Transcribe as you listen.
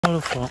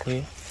smaller frog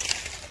here.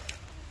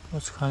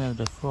 What's kind of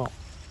the frog?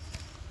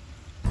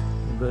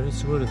 But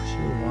it's really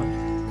cute one.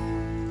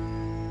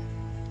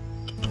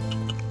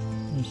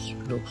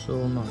 It looks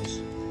so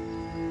nice.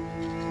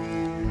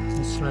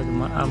 It's like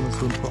my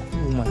Amazon frog.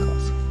 Oh my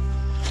gosh.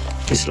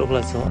 It looks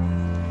like that.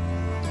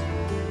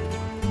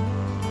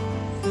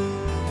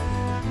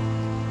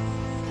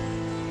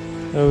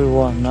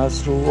 Everyone, now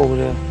through over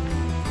there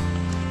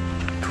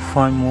to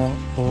find more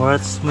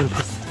red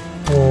millipedes.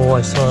 Oh,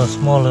 I saw a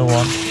smaller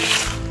one,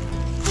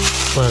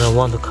 but I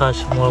want to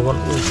catch more one.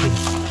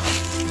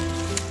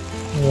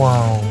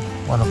 Wow,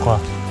 one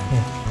across.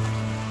 Yeah.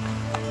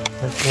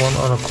 There's one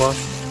on the cross.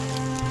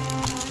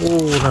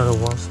 Oh, another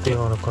one still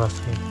on the cross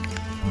here.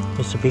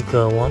 It's a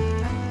bigger one.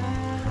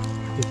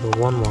 Bigger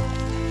one more.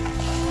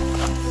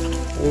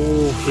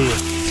 Oh, here.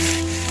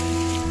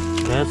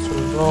 That's a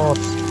lot.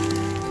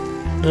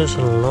 There's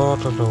a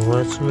lot of the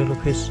red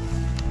millipedes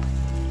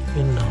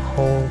in the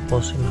hole,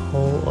 was in the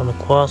hole on the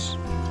cross,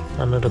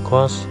 under the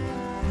cross.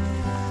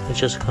 They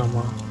just come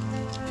out.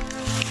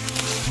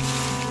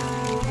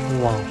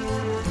 Wow.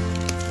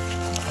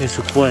 It's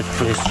a quiet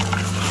place.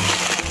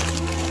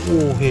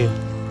 Oh, here.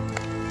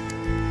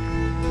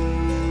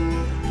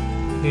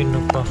 In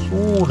the cross.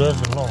 Oh, there's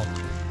a lot.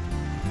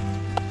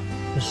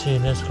 You see,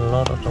 there's a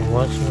lot of the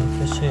red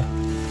millipedes here.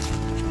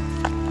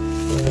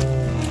 Oh.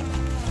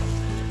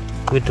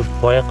 With the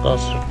black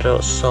also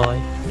the soil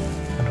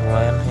and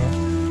rain here.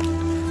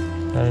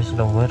 There is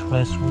the wet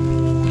place.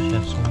 Ooh,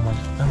 there's so much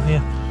down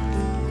here.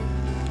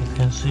 You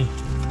can see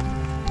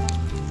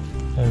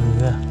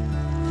everywhere.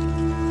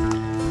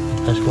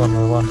 That's one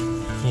by one.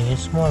 Here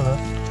is smaller,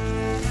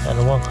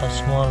 and one has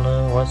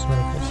smaller white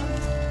millipedes.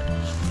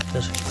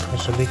 This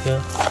has a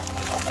bigger,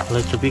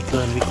 like the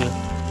bigger and bigger.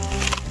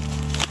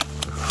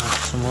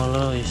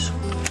 Smaller is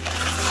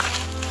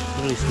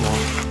really small.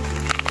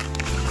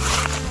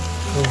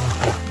 Oh,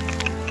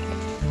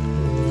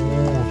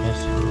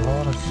 there's a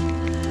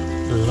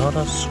lot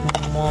of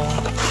small,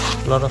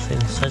 lot of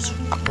insect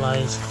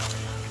flies.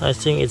 I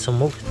think it's a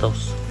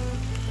mosquitoes.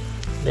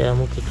 They are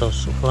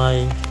mosquitoes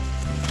flying.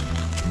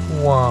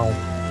 Wow,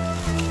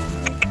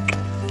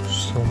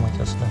 so much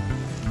as now.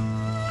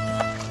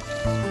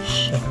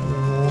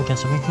 Oh,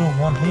 there's a bigger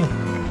one here.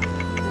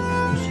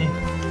 You see,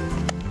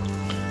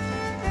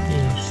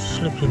 he's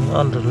sleeping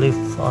on the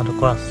leaf on the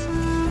grass.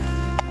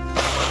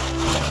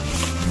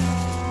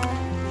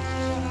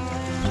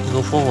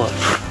 Go forward.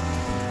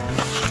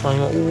 Find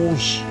more. Oh,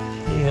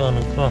 here on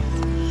the grass.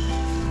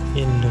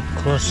 In the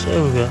grass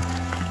everywhere.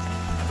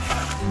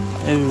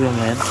 Everywhere,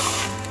 man.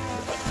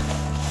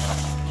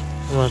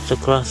 But the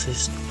grass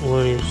is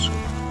very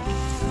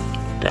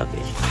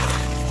darky.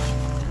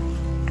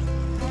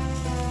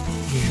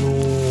 Yo,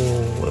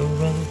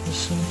 everywhere you can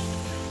see.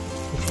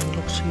 You can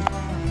look, see.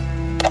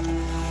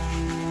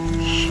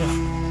 Yeah,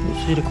 you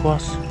see the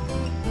grass.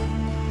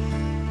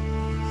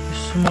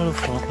 It's smaller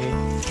frog here.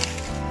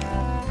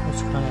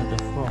 It's kind of the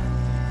frog,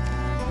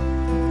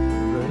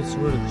 but it's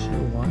really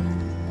cute one.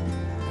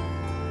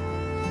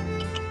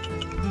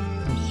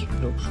 It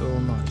looks so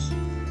nice.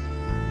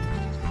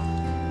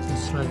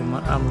 It's like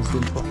my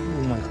Amazon frog.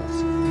 Oh my gosh.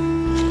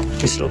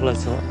 It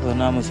looks like an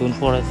Amazon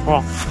forest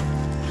frog.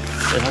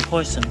 They have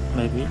poison,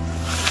 maybe.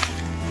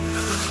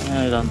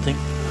 I don't think. I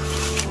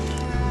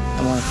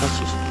want to touch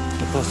it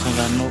because I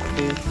got no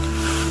clue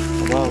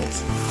about it.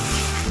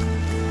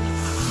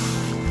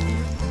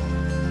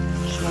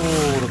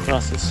 Oh, the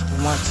grass is so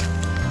much,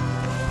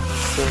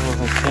 so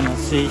I cannot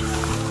see.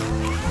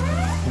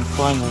 And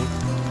finally,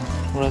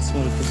 red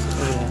millipedes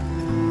everywhere.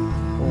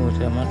 Oh,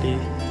 they're muddy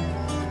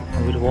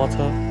with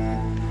water.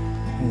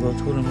 And go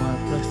to my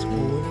place. Oh,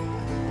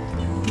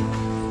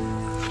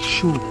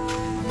 shoot.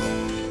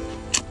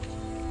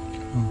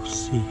 Oh,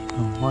 see,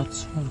 the white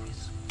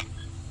millipedes.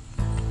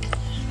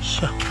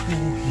 Oh,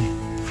 here.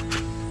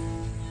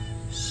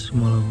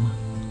 Smaller one.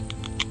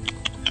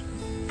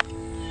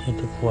 And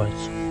the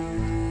white.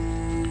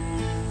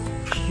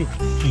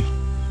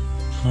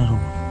 Another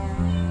one.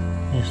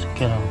 Let's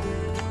get out.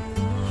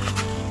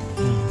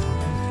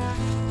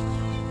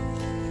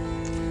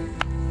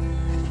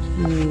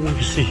 Oh,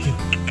 you see here.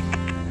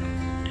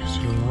 There's a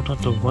lot of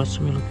the white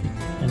millipede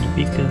and the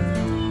bigger.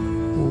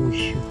 Oh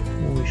shoot,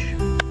 oh shoot.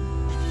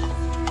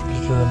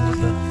 Bigger and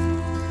bigger.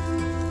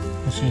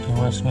 You see the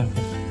white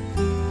millipede.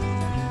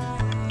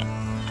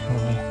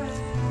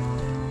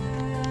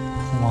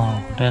 Wow,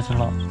 there's a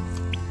lot.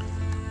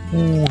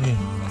 Oh yeah.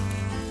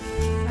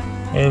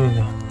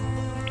 Everywhere.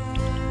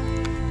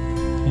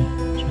 Okay,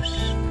 just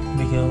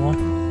bigger one.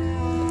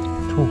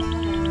 Two,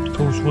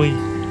 three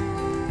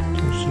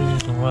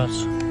the rats.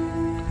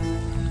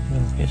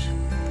 Yes.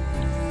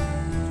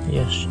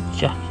 Yes,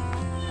 yeah.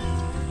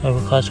 I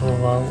will catch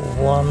about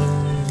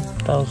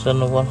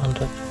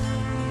 1,100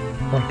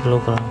 1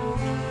 kilogram.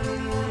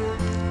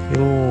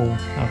 Yo,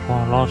 I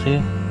found a lot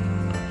here.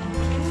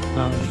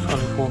 Now it's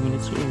only 4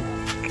 minutes.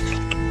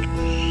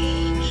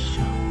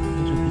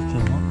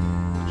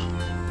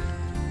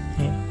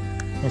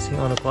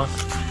 On the grass.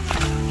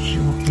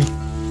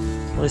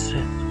 What is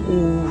that?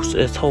 Oh, it's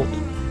a toad.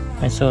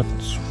 I thought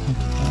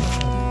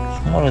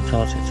smaller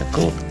toads is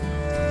good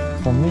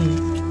for me.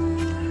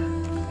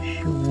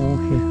 Sure,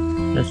 here,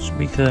 let's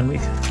bigger and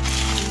bigger.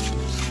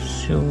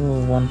 So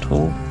 1,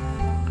 2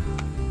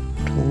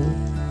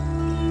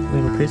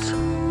 millipedes.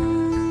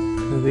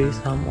 Maybe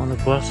some on the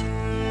grass.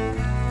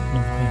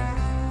 Okay.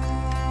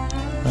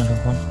 Another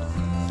one.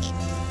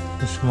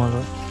 The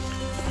smaller.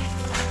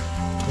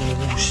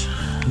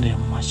 They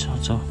are much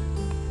also.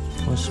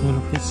 What's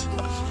millipedes?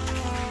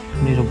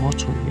 Need a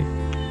bottle here.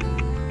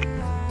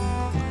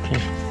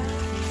 Okay.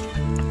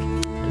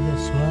 There's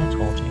a small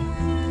toad here.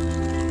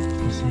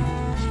 You see?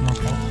 Small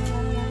toad.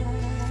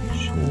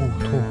 Sure,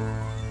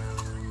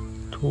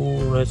 two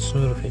red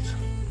millipedes.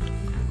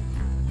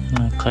 I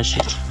catch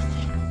it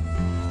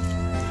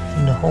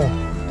in the hole.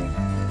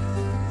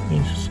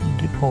 In the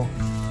deep hole.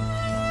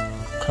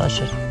 Catch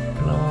it.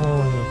 No.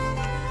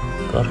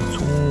 Got it.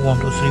 2, 1,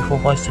 2, 3, 4,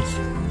 5, 6.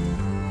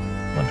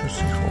 1, 2,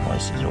 3, 4,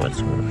 5, 6 red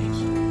millipedes.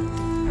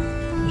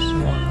 This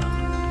one.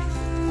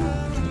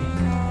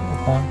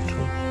 1, 2.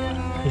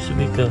 It's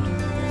bigger.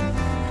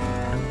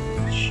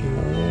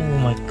 Oh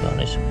my god,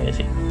 it's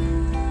amazing.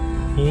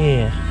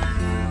 Yeah.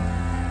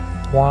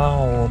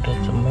 Wow,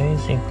 that's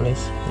amazing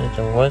place. There's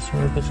a red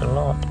millipedes a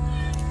lot.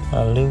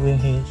 Living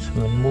here,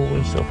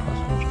 moving so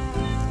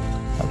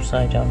fast.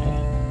 Upside down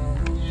here.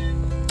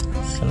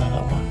 It's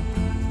another one.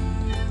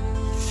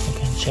 You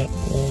can check.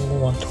 Oh,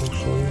 1, 2,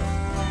 show you.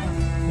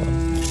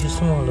 Is it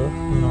smaller?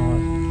 No.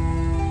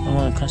 I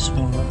want to cut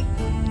smaller.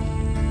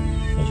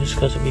 I just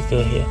got a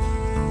bigger here.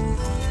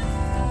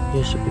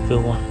 Here's a bigger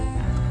one.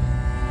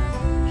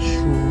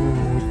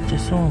 Shoo,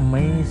 it's so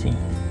amazing.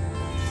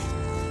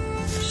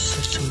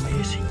 Such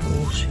amazing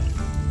ocean.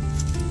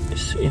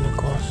 It's in the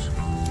grass.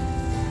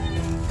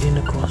 In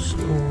the grass.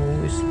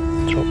 Oh, it's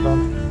dropped down.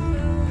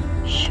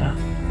 Shark.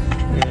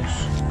 Yes.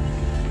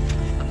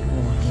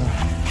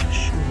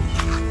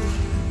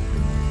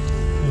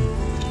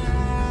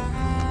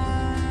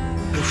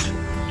 Let's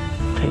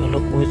take a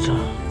look with the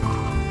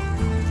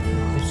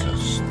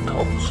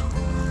toads.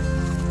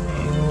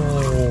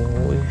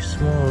 Oh, it's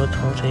smaller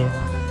toad here.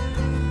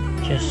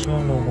 Just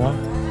smaller one.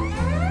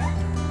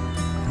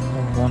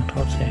 One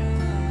toad here.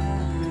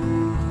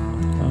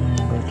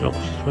 It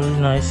looks really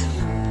nice.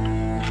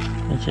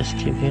 Let's just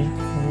keep it.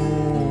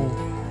 Oh,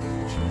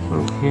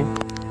 look here.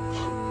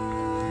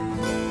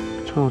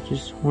 Toad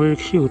is very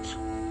cute.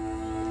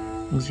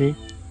 You see?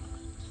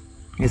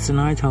 It's a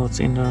night toad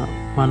in the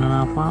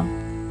banana farm.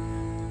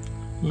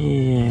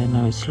 Yeah,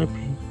 now it's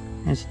sleeping.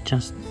 It's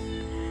just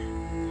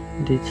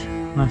did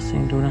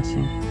nothing, do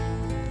nothing.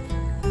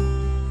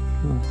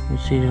 Oh, you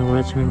see the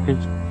red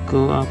millipedes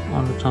go up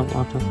on the top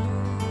of the.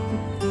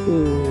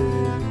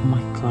 Oh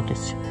my god,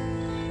 this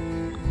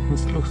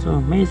looks so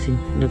amazing.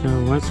 The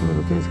red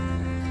millipedes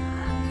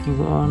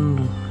go on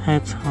the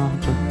heads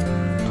of the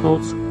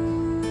toads.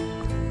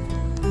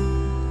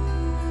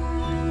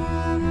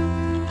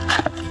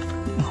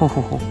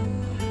 Oh,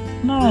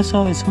 now I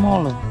saw it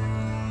smaller.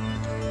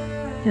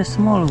 Just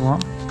smaller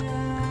one.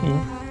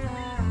 Yeah.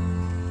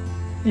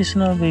 It's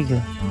not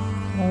bigger.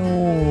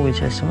 Oh, it's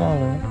a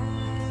smaller.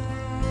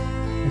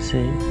 You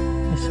see,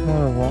 it's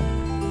smaller one.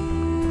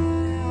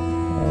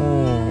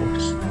 Oh,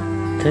 it's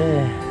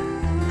there.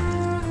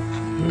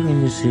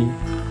 You see,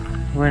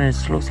 when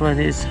it looks like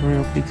this, it's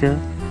real bigger.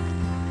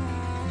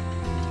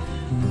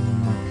 Oh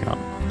my god.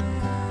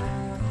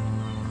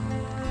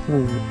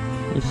 Oh,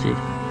 you see,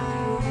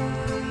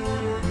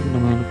 the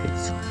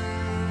millipedes.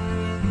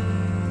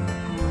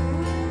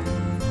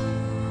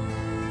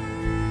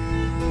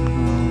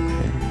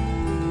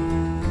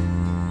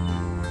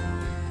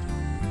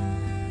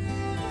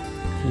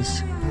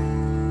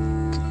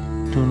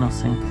 Do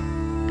nothing.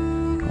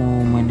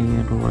 Oh, many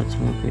other words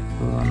will be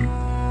on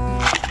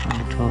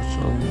the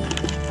torso.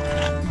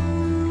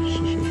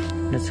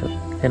 That's it.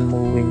 And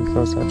moving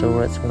because of the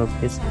words will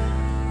be.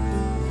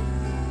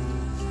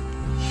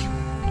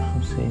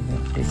 I'm saying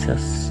it's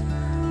just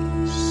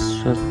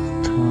short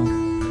term.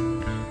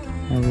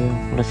 I will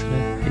let's go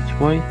each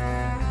way.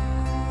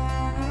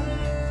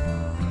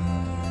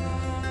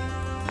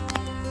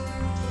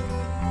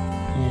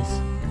 Yes.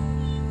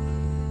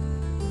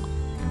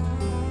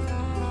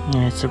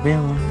 Yeah, it's a big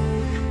one.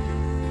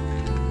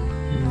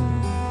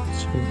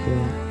 It's really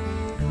good.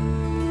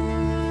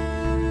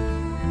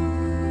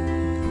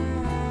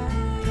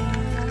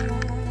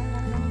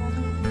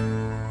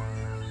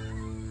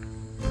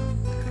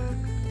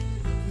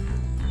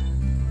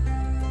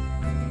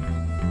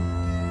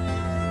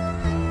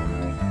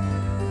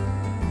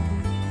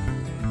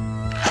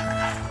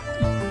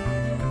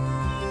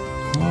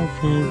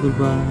 Okay,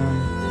 goodbye.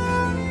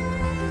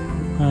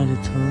 Goodbye, the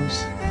toes.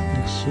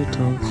 Next two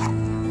toes.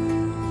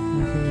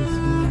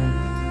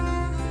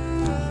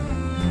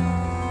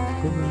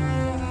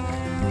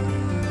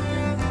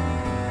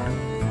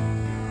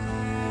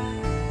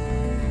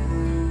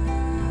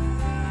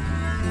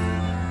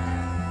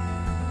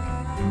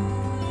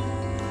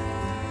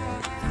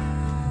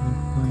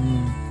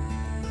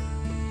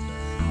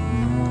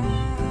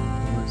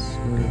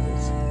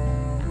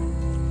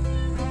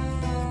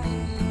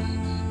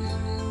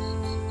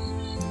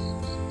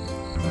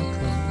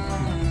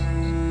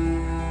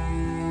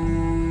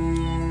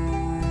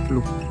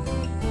 look